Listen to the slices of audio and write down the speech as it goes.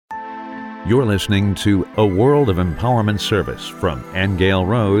You're listening to A World of Empowerment Service from Aingeal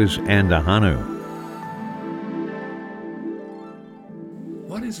Rose Ahonu.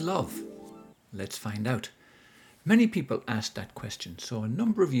 What is love? Let's find out. Many people ask that question, so a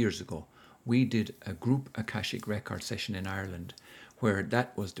number of years ago we did a group Akashic Record session in Ireland where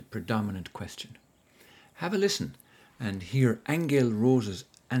that was the predominant question. Have a listen and hear Aingeal Rose's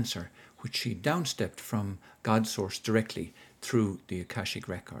answer, which she downstepped from God's source directly through the Akashic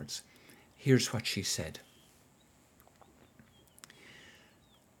Records. Here's what she said.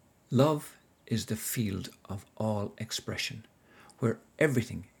 Love is the field of all expression, where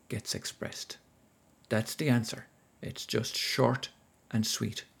everything gets expressed. That's the answer. It's just short and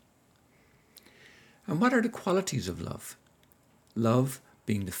sweet. And what are the qualities of love? Love,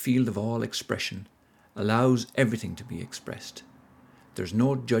 being the field of all expression, allows everything to be expressed. There's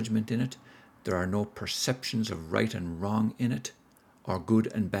no judgment in it. There are no perceptions of right and wrong in it, or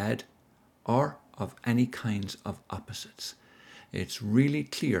good and bad, or of any kinds of opposites. It's really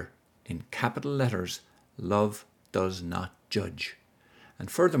clear in capital letters, love does not judge. And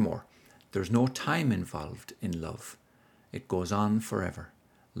furthermore, there's no time involved in love. It goes on forever.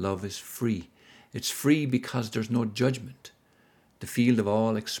 Love is free. It's free because there's no judgment. The field of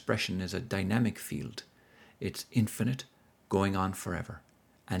all expression is a dynamic field. It's infinite, going on forever,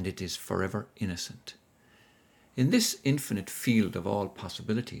 and it is forever innocent. In this infinite field of all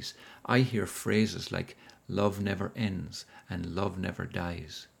possibilities, I hear phrases like love never ends and love never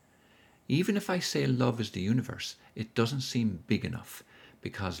dies. Even if I say love is the universe, it doesn't seem big enough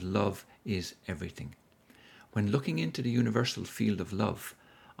because love is everything. When looking into the universal field of love,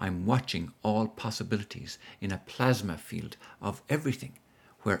 I'm watching all possibilities in a plasma field of everything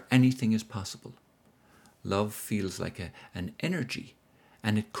where anything is possible. Love feels like an energy,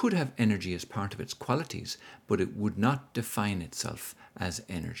 and it could have energy as part of its qualities, but it would not define itself as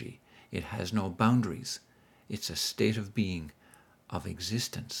energy. It has no boundaries. It's a state of being, of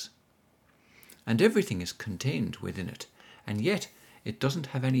existence. And everything is contained within it, and yet it doesn't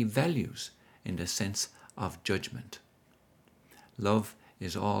have any values in the sense of judgment. Love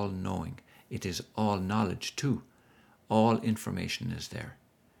is all-knowing. It is all knowledge too. All information is there.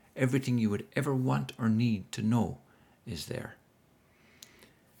 Everything you would ever want or need to know is there.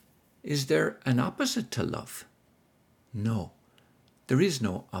 Is there an opposite to love? No, there is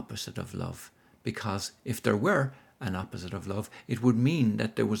no opposite of love, because if there were an opposite of love, it would mean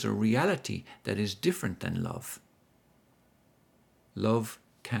that there was a reality that is different than love. Love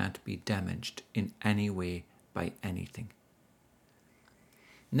can't be damaged in any way by anything.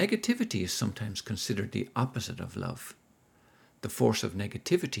 Negativity is sometimes considered the opposite of love. The force of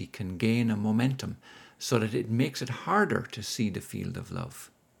negativity can gain a momentum so that it makes it harder to see the field of love.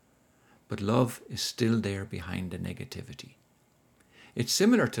 But love is still there behind the negativity. It's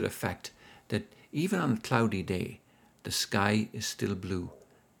similar to the fact that even on a cloudy day, the sky is still blue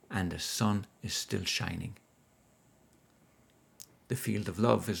and the sun is still shining. The field of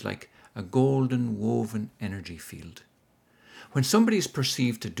love is like a golden woven energy field. When somebody is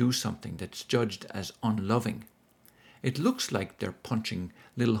perceived to do something that's judged as unloving, it looks like they're punching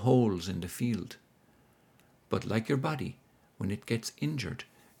little holes in the field. But like your body, when it gets injured,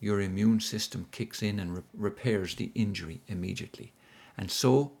 your immune system kicks in and repairs the injury immediately. And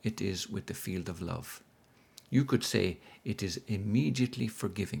so it is with the field of love. You could say it is immediately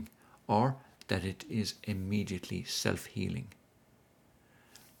forgiving, or that it is immediately self-healing.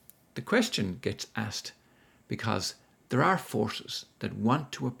 The question gets asked because there are forces that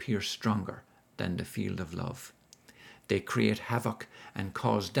want to appear stronger than the field of love. They create havoc and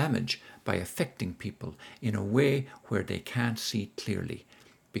cause damage by affecting people in a way where they can't see clearly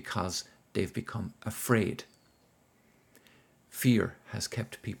because they've become afraid. Fear has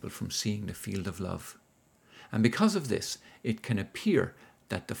kept people from seeing the field of love. And because of this, it can appear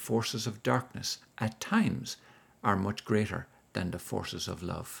that the forces of darkness at times are much greater than the forces of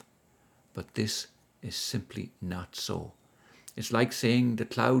love. But this is simply not so. It's like saying the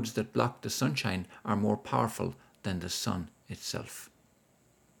clouds that block the sunshine are more powerful than the sun itself.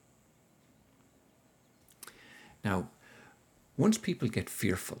 Now, once people get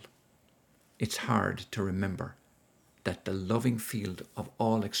fearful, it's hard to remember that the loving field of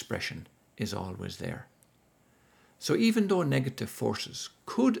all expression is always there. So even though negative forces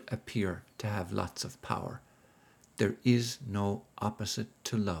could appear to have lots of power, there is no opposite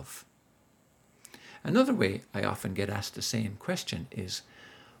to love. Another way I often get asked the same question is,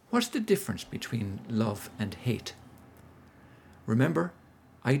 what's the difference between love and hate? Remember,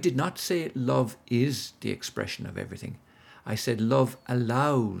 I did not say love is the expression of everything. I said love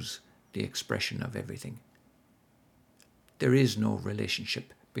allows the expression of everything. There is no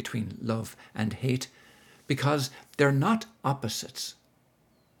relationship between love and hate because they're not opposites.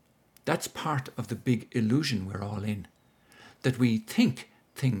 That's part of the big illusion we're all in, that we think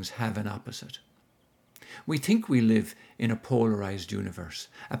things have an opposite. We think we live in a polarized universe,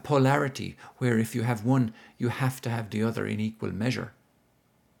 a polarity where if you have one, you have to have the other in equal measure.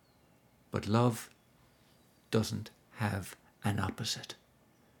 But love doesn't have an opposite.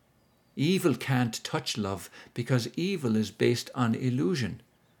 Evil can't touch love because evil is based on illusion.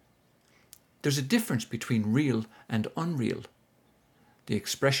 There's a difference between real and unreal. The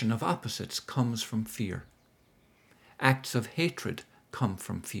expression of opposites comes from fear. Acts of hatred come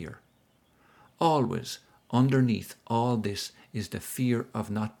from fear. Always, underneath all this is the fear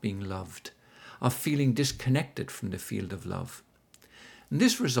of not being loved, of feeling disconnected from the field of love. And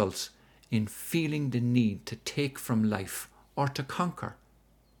this results in feeling the need to take from life or to conquer.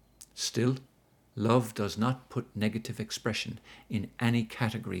 Still, love does not put negative expression in any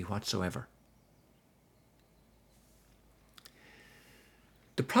category whatsoever.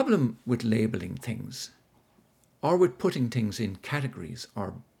 The problem with labeling things, or with putting things in categories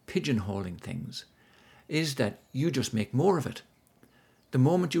or pigeonholing things, is that you just make more of it. The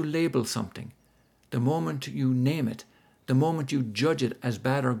moment you label something, the moment you name it, the moment you judge it as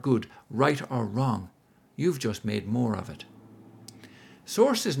bad or good, right or wrong, you've just made more of it.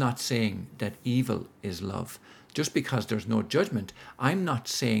 Source is not saying that evil is love. Just because there's no judgment, I'm not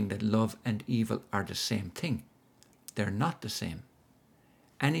saying that love and evil are the same thing. They're not the same.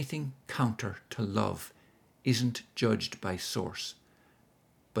 Anything counter to love isn't judged by Source,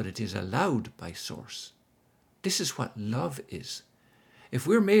 but it is allowed by Source. This is what love is. If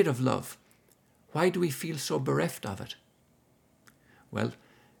we're made of love, why do we feel so bereft of it? Well,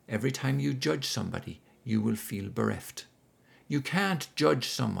 every time you judge somebody, you will feel bereft. You can't judge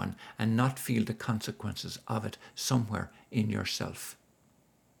someone and not feel the consequences of it somewhere in yourself.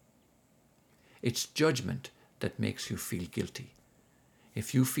 It's judgment that makes you feel guilty.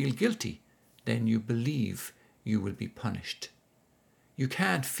 If you feel guilty, then you believe you will be punished. You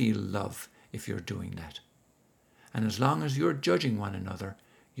can't feel love if you're doing that. And as long as you're judging one another,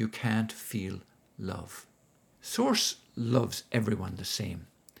 you can't feel love. Source loves everyone the same.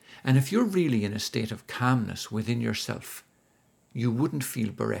 And if you're really in a state of calmness within yourself, you wouldn't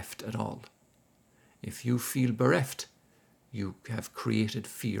feel bereft at all. If you feel bereft, you have created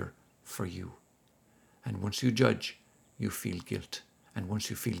fear for you. And once you judge, you feel guilt. And once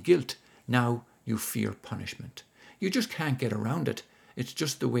you feel guilt, now you fear punishment. You just can't get around it. It's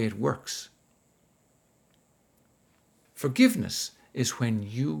just the way it works. Forgiveness is when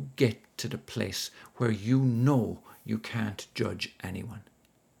you get to the place where you know you can't judge anyone.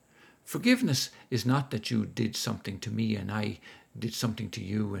 Forgiveness is not that you did something to me and I did something to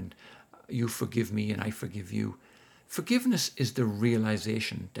you and you forgive me and I forgive you. Forgiveness is the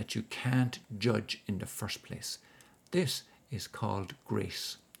realization that you can't judge in the first place. This is called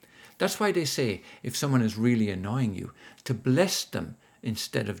grace. That's why they say if someone is really annoying you, to bless them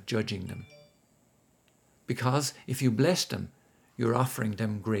instead of judging them. Because if you bless them, you're offering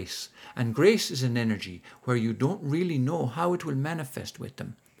them grace. And grace is an energy where you don't really know how it will manifest with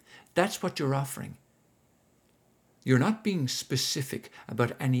them. That's what you're offering. You're not being specific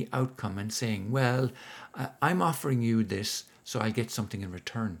about any outcome and saying, well, I'm offering you this, so I'll get something in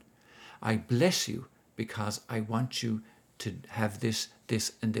return. I bless you because I want you to have this,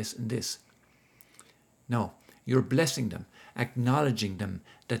 this, and this, and this. No, you're blessing them, acknowledging them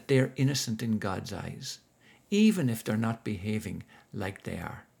that they're innocent in God's eyes, even if they're not behaving like they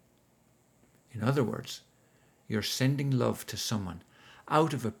are. In other words, you're sending love to someone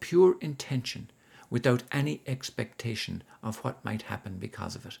out of a pure intention without any expectation of what might happen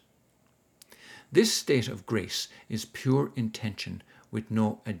because of it. This state of grace is pure intention with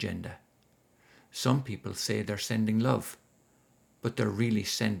no agenda. Some people say they're sending love, but they're really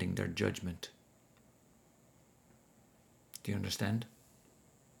sending their judgment. Do you understand?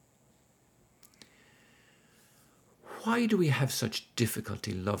 Why do we have such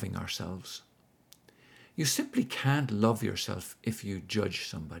difficulty loving ourselves? You simply can't love yourself if you judge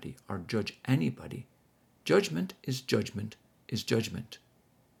somebody or judge anybody. Judgment is judgment is judgment.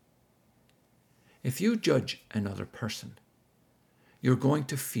 If you judge another person, you're going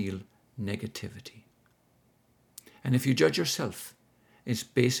to feel negativity. And if you judge yourself, it's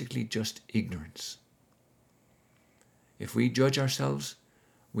basically just ignorance. If we judge ourselves,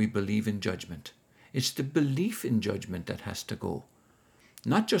 we believe in judgment. It's the belief in judgment that has to go.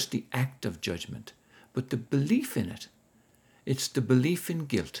 Not just the act of judgment, but the belief in it. It's the belief in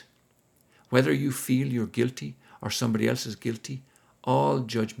guilt. Whether you feel you're guilty or somebody else is guilty, all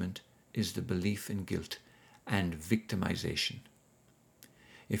judgment is the belief in guilt and victimization.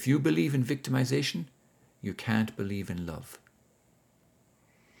 If you believe in victimization, you can't believe in love.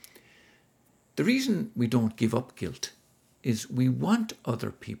 The reason we don't give up guilt is we want other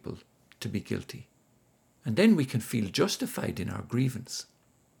people to be guilty, and then we can feel justified in our grievance.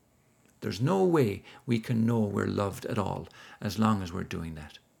 There's no way we can know we're loved at all as long as we're doing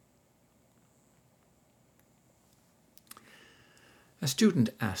that. A student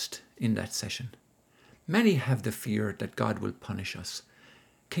asked in that session, "Many have the fear that God will punish us.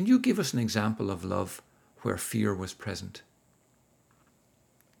 Can you give us an example of love where fear was present?"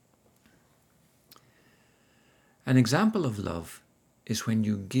 An example of love is when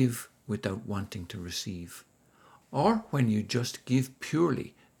you give without wanting to receive, or when you just give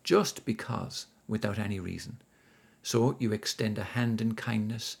purely, just because, without any reason. So you extend a hand in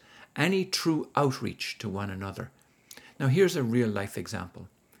kindness, any true outreach to one another. Now here's a real life example.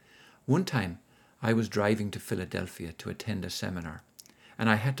 One time I was driving to Philadelphia to attend a seminar, and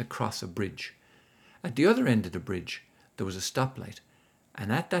I had to cross a bridge. At the other end of the bridge there was a stoplight,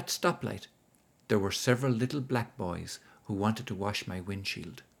 and at that stoplight there were several little black boys who wanted to wash my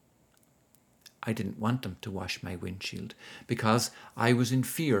windshield. I didn't want them to wash my windshield because I was in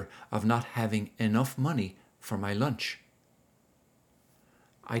fear of not having enough money for my lunch.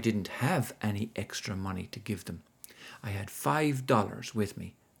 I didn't have any extra money to give them. I had $5 with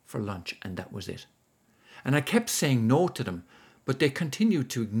me for lunch, and that was it. And I kept saying no to them, but they continued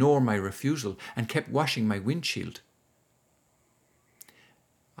to ignore my refusal and kept washing my windshield.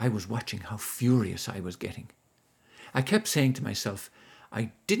 I was watching how furious I was getting. I kept saying to myself,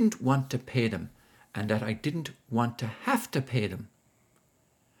 I didn't want to pay them and that I didn't want to have to pay them.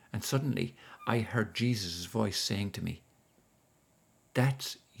 And suddenly I heard Jesus' voice saying to me,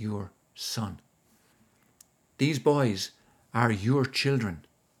 "That's your son. These boys are your children."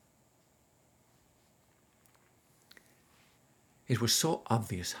 It was so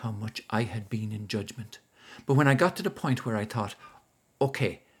obvious how much I had been in judgment. But when I got to the point where I thought,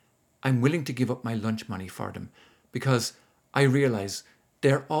 okay, I'm willing to give up my lunch money for them because I realize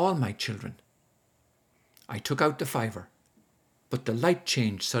they're all my children. I took out the $5, but the light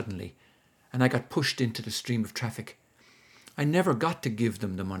changed suddenly and I got pushed into the stream of traffic. I never got to give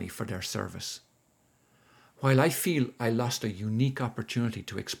them the money for their service. While I feel I lost a unique opportunity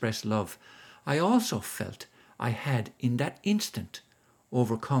to express love, I also felt I had in that instant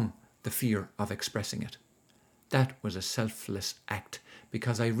overcome the fear of expressing it. That was a selfless act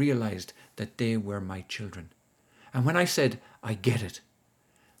because I realized that they were my children. And when I said, I get it,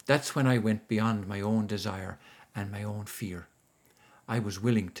 that's when I went beyond my own desire and my own fear. I was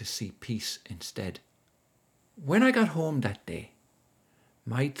willing to see peace instead. When I got home that day,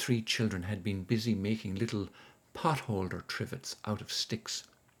 my 3 children had been busy making little potholder trivets out of sticks.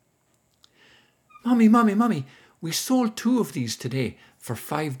 Mommy, we sold 2 of these today for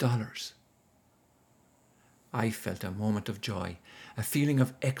 $5. I felt a moment of joy, a feeling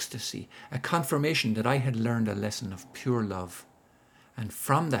of ecstasy, a confirmation that I had learned a lesson of pure love. And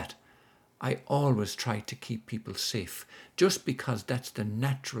from that, I always try to keep people safe, just because that's the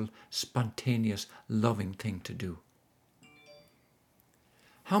natural, spontaneous, loving thing to do.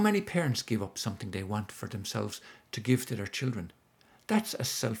 How many parents give up something they want for themselves to give to their children? That's a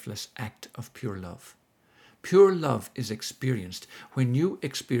selfless act of pure love. Pure love is experienced when you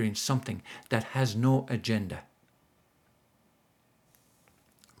experience something that has no agenda.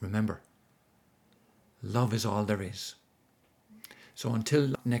 Remember, love is all there is. So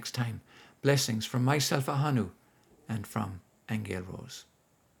until next time, blessings from myself, Ahonu, and from Aingeal Rose.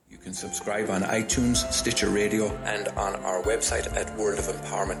 You can subscribe on iTunes, Stitcher Radio, and on our website at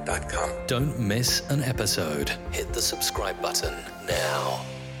worldofempowerment.com. Don't miss an episode. Hit the subscribe button now.